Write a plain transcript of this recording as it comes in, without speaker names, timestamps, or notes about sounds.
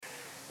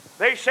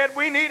They said,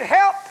 we need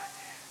help.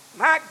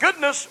 My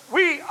goodness,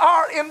 we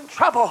are in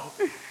trouble.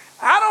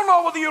 I don't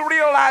know whether you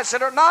realize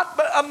it or not,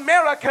 but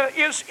America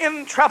is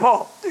in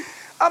trouble.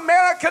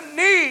 America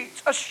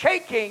needs a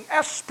shaking,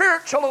 a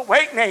spiritual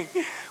awakening.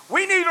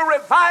 We need a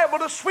revival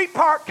to sweep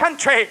our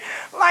country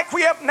like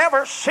we have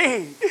never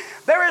seen.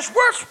 There is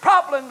worse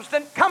problems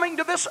than coming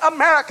to this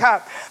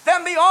America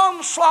than the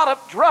onslaught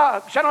of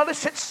drugs and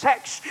illicit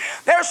sex.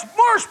 There's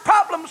worse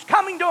problems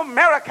coming to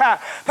America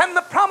than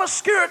the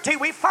promiscuity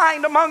we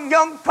find among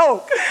young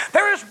folk.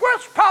 There is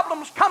worse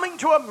problems coming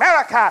to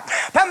America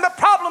than the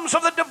problems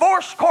of the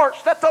divorce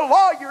courts that the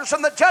lawyers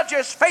and the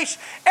judges face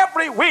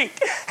every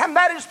week. And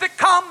that is the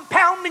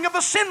compounding of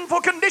the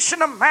sinful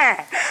condition of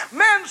man.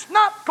 Man's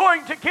not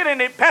going to get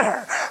any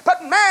better,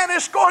 but man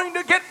is going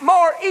to get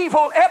more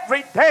evil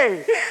every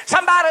day.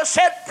 Somebody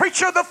said,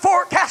 preacher, the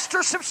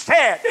forecasters have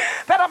said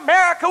that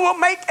America will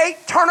make a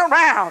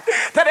turnaround,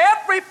 that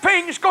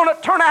everything's going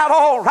to turn out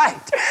all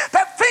right,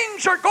 that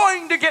things are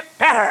going to get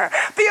better.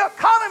 The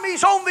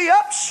economy's on the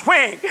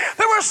upswing.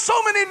 There were so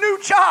many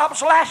new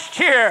jobs last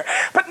year.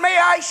 But may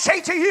I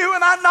say to you,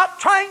 and I'm not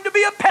trying to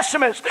be a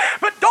pessimist,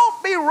 but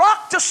don't be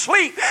rocked to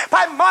sleep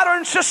by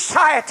modern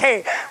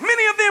society.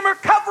 Many of them are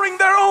covering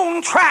their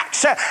own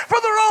tracks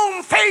for their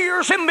own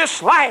failures in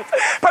this life.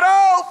 But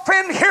oh,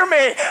 friend, hear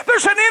me.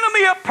 There's an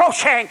enemy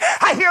approaching.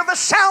 I hear the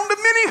sound of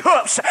many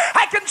hoofs.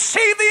 I can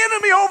see the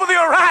enemy over the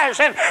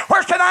horizon.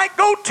 Where can I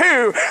go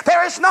to?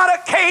 There is not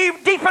a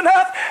cave deep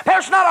enough.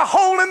 There's not a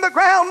hole in the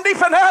ground deep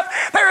enough.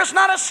 There is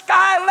not a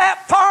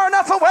skylap far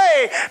enough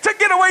away to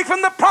get away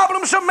from the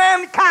problems of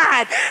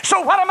mankind.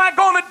 So what am I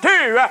going to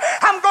do?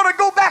 I'm going to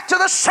go back to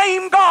the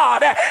same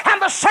God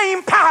and the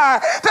same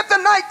power that the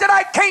night that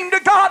I came to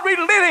God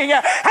relenting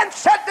and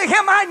said to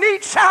him, I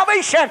need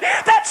salvation.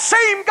 That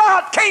same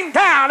God came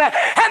down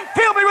and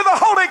filled me with the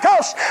Holy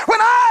Ghost. When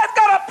I've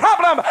got a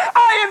problem,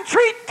 I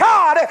entreat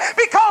God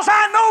because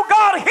I know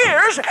God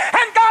hears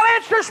and God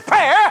answers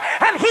prayer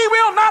and he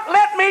will not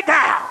let me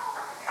down.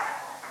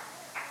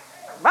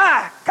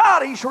 My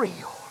God, he's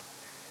real.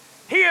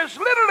 He is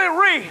literally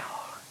real.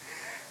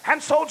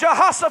 And so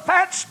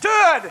Jehoshaphat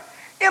stood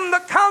in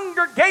the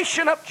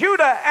congregation of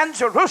Judah and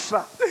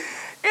Jerusalem,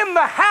 in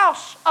the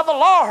house of the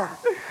Lord,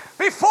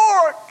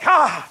 before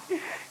God.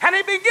 And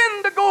he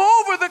began to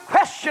go over the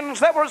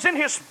questions that was in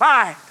his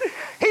mind.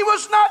 He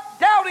was not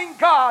doubting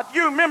God.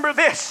 You remember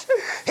this.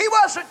 He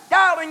wasn't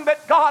doubting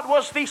that God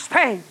was these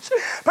things.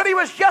 But he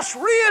was just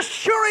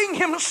reassuring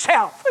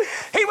himself.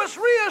 He was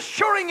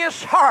reassuring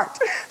his heart.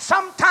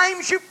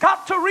 Sometimes you've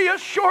got to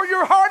reassure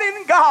your heart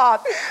in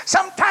God.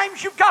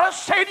 Sometimes you've got to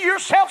say to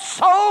yourself,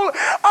 soul,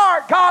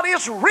 our God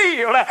is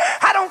real.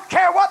 I don't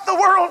care what the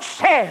world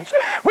says.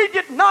 We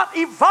did not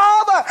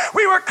evolve.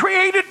 We were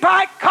created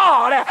by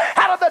God.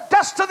 Out of the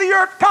dust of the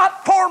earth, God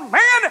formed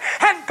man,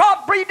 and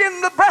God breathed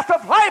in the breath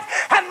of life,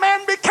 and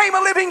man became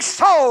a living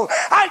soul.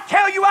 I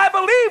tell you, I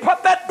believe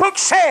what that book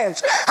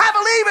says. I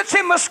believe it's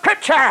in the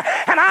scripture,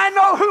 and I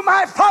know who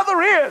my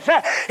Father is.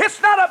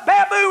 It's not a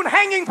baboon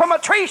hanging from a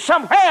tree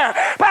somewhere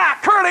by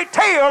a curly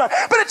tail,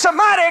 but it's a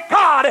mighty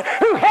God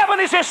who heaven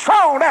is his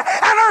throne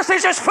and earth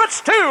is his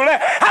footstool.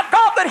 A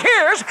God that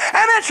hears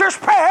and answers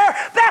prayer.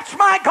 That's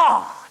my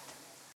God.